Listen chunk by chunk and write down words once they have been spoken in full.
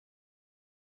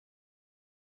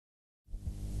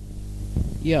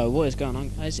Yo, what is going on,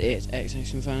 guys? It's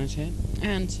XX Infernos here,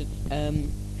 and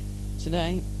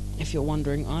today, if you're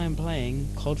wondering, I am playing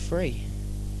COD 3,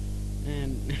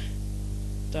 and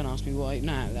don't ask me why.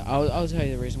 Nah, I'll tell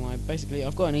you the reason why. Basically,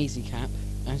 I've got an easy cap,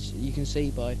 as you can see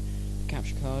by the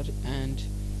capture card, and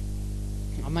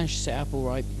I managed to set up all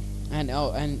right.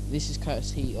 And this is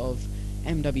courtesy of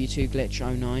MW2 Glitch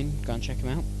 09. Go and check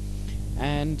him out.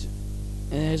 And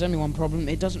there's only one problem: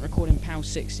 it doesn't record in PAL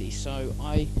 60, so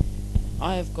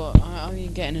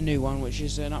I'm getting a new one, which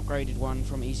is an upgraded one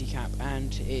from EasyCap,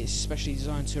 and it's specially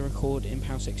designed to record in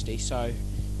PAL 60, so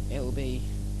it will be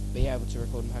able to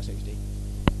record in PAL 60.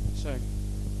 So,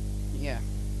 yeah.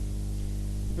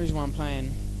 The reason why I'm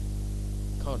playing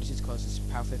COD is because it's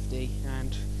PAL 50,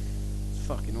 and it's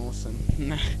fucking awesome.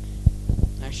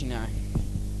 Actually, no.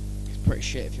 It's pretty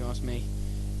shit if you ask me.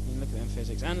 I mean, look at them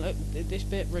physics. And look, this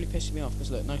bit really pisses me off, because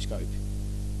look, no scope.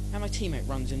 And my teammate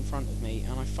runs in front of me,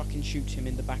 and I fucking shoot him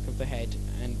in the back of the head,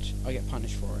 and I get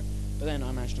punished for it. But then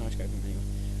I managed to no-scope him anyway.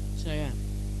 So yeah,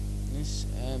 this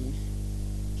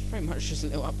it's pretty much just a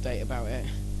little update about it,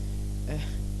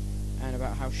 and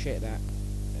about how shit that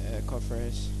COD 3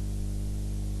 is.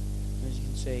 As you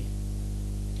can see,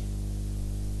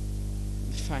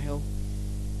 fail.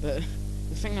 But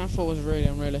the thing I thought was really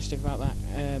unrealistic about that,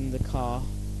 the car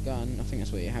gun, I think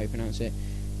that's how you pronounce it.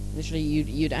 Literally,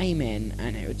 you'd aim in,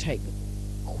 and it would take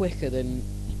quicker than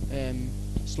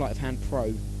Sleight of Hand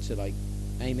Pro to like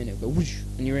aim in. It would go whoosh,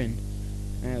 and you're in.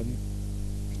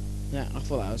 I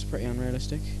thought that was pretty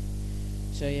unrealistic.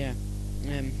 So yeah,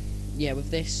 yeah. With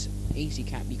this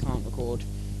EasyCap, you can't record.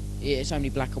 It's only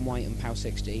black and white and PAL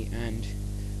 60, and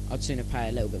I'd sooner pay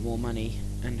a little bit more money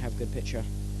and have good picture.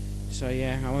 So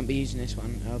yeah, I won't be using this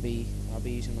one. I'll be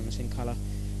using one that's in colour.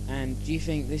 And do you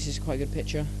think this is quite a good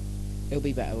picture? It'll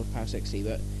be better with PAL 60,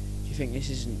 but do you think this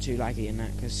isn't too laggy in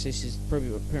that? Because this is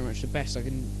probably pretty much the best I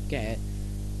can get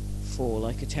for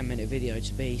like a 10-minute video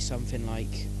to be something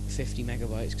like 50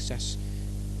 megabytes, because that's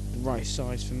the right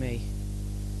size for me.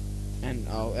 And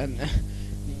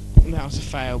that was a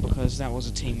fail because that was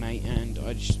a teammate, and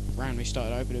I just randomly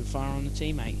started opening fire on the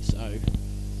teammate. So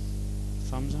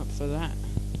thumbs up for that.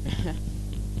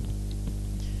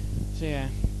 So yeah,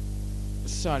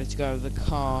 decided to go with the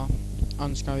car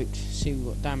unscoped, see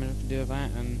what damage I can do with that,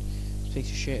 and it's a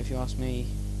piece of shit if you ask me.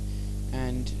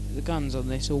 And the guns on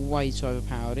this are way too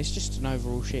overpowered. It's just an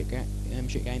overall shit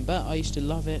game, but I used to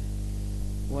love it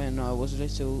when I was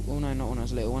little. Well, no, not when I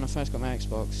was little. When I first got my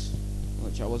Xbox,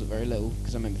 which I wasn't very little,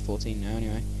 because I'm maybe 14 now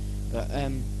anyway. But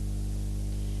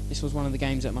this was one of the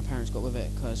games that my parents got with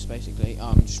it, because basically,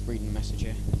 I'm just reading the message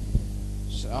here.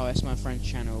 So, that's my friend's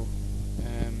channel.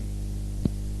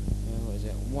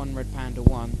 One Red Panda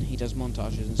 1. He does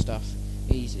montages and stuff.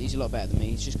 He's a lot better than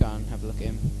me. Just go and have a look at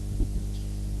him.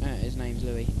 His name's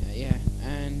Louis. Yeah,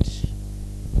 and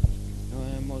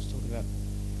what was I talking about?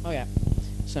 Oh yeah.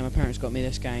 So my parents got me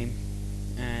this game,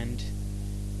 and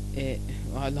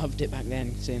I loved it back then,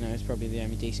 because it's probably the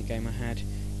only decent game I had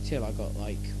till I got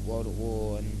like World at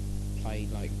War and played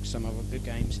like some other good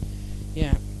games.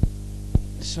 Yeah.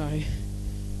 So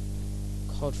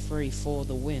COD 3 for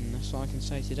the win, that's what I can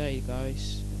say today,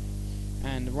 guys.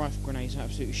 And the rifle grenade's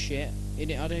absolute shit. I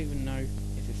don't even know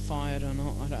if it fired or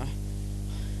not.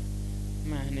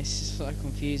 Man, this is so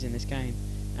confusing, this game.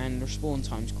 And the respawn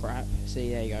time's crap. See,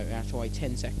 there you go, you have to wait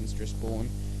 10 seconds to respawn.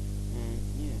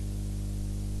 Yeah.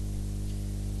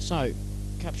 So,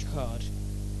 capture card.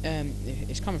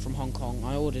 It's coming from Hong Kong.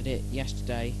 I ordered it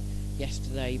yesterday.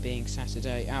 Yesterday being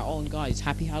Saturday. Oh, and guys,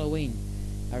 happy Halloween,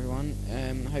 everyone.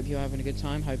 Hope you're having a good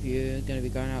time. Hope you're going to be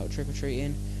going out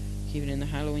trick-or-treating, keeping in the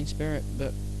Halloween spirit.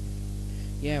 But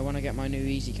yeah, when I get my new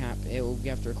EasyCap, it will be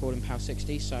able to record in PAL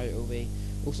 60, so it will be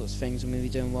all sorts of things. I'm going to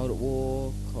be doing World at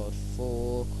War, COD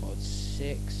 4, COD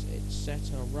 6,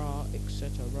 etc.,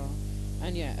 etc.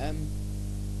 And yeah,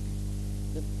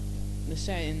 the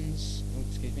settings. Oh,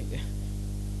 excuse me.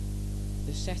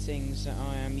 The settings that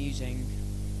I am using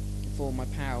for my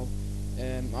PAL,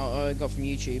 I got from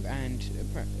YouTube, and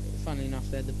funnily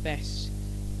enough, they're the best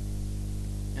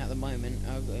at the moment.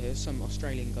 I've got some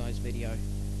Australian guy's video.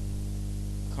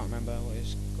 I can't remember what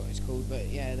it's called, but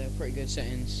yeah, they're pretty good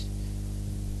settings.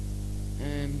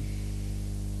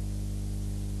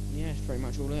 Yeah, it's pretty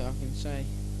much all that I can say.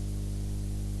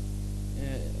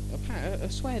 I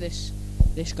swear this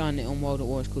gun on World at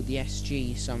War is called the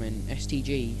STG something.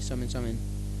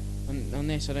 On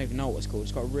this, I don't even know what it's called.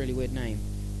 It's got a really weird name,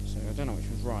 so I don't know which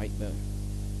one's right. But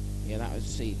yeah, that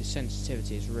was the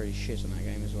sensitivity is really shit on that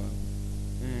game as well,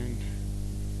 and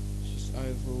it's just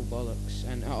overall bollocks.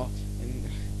 And and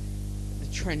the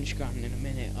trench gun in a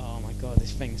minute. Oh my god,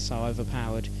 this thing's so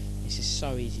overpowered. This is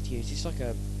so easy to use. It's like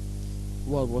a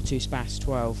World War II Spas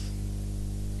 12.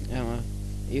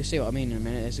 You'll see what I mean in a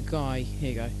minute. There's a guy. Here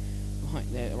you go. Right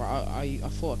there. Right, I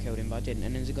thought I killed him, but I didn't.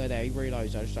 And there's a guy there. He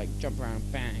reloads. I just like jump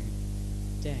around, bang,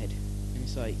 dead. And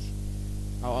it's like,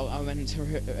 I went to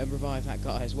revive that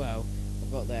guy as well.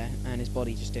 I got there, and his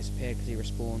body just disappeared because he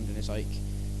respawned. And it's like,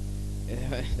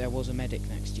 there was a medic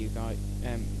next to you, guy.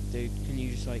 Dude, can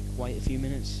you just like wait a few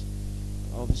minutes?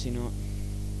 Obviously not.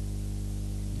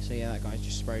 So yeah, that guy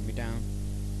just sprayed me down.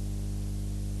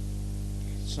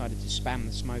 Decided to spam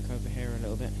the smoke over here a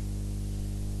little bit.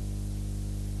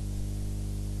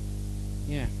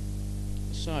 Yeah.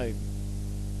 So I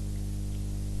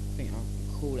think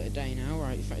I'll call it a day now.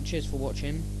 Right. Cheers for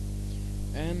watching.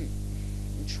 I'm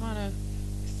trying to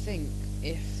think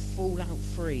if Fallout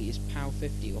 3 is PAL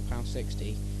 50 or PAL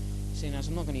 60. Seeing as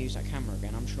I'm not going to use that camera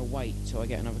again, I'm just going to wait till I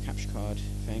get another capture card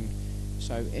thing.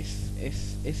 So if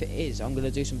it is, I'm going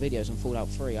to do some videos on Fallout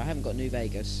 3. I haven't got New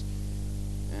Vegas,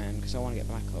 because I want to get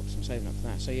Black Ops. I'm saving up for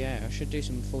that. So yeah, I should do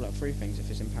some Fallout 3 things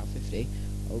if it's in PAL 50.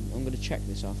 I'm going to check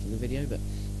this after the video, but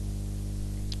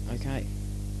okay.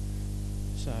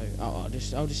 So I'll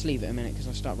just leave it a minute because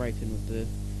I'll start raping with the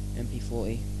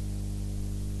MP40.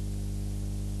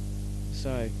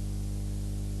 So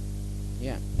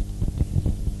yeah,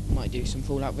 might do some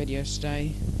Fallout videos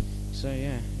today. So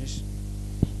yeah, just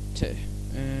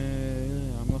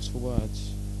I'm lost for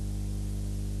words.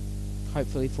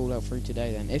 Hopefully Fallout 3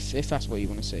 today then, if that's what you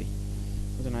want to see.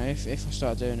 I don't know, if I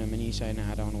start doing them and you say, nah,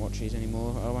 I don't want to watch these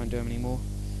anymore, I won't do them anymore.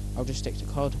 I'll just stick to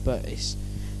COD, but it's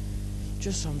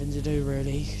just something to do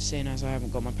really, seeing as I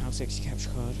haven't got my PAL 60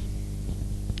 capture card.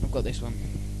 I've got this one.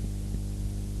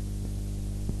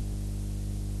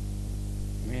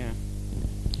 Yeah.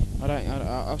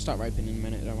 I'll start raping in a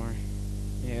minute, don't worry.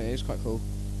 Yeah, it was quite cool.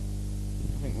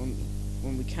 I think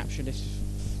when we capture this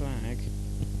flag,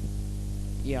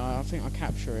 yeah, I think I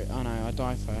capture it. Oh no, I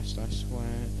die first, I swear.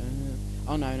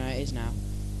 Oh no, it is now.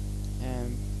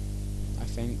 I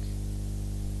think.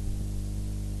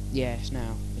 Yeah, it's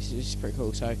now. This is pretty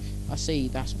cool. So I see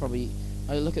that's probably.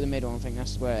 I look at the middle and think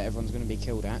that's where everyone's going to be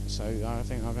killed at. So I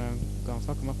think I'll go and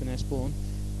fuck them up in their spawn.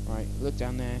 Right, look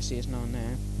down there, see there's no one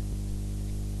there,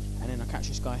 and then I catch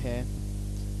this guy here,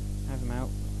 have him out,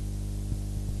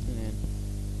 and then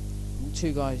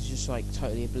two guys just like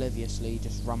totally obliviously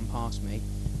just run past me,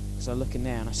 because I look in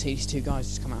there and I see these two guys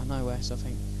just come out of nowhere. So I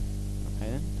think,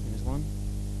 okay then, here's one,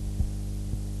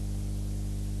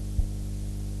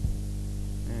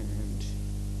 and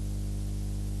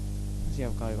where's the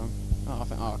other guy gone?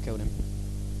 Oh, I killed him.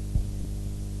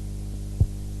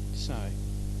 So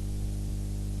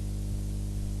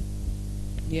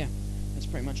yeah, that's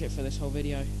pretty much it for this whole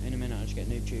video. In a minute I'll just get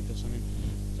NoobTube or something,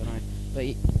 don't know. But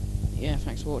yeah,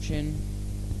 thanks for watching.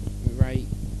 Rate,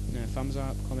 thumbs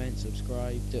up, comment,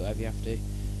 subscribe, do whatever you have to.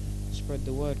 Spread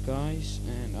the word, guys,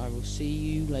 and I will see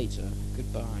you later.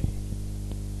 Goodbye.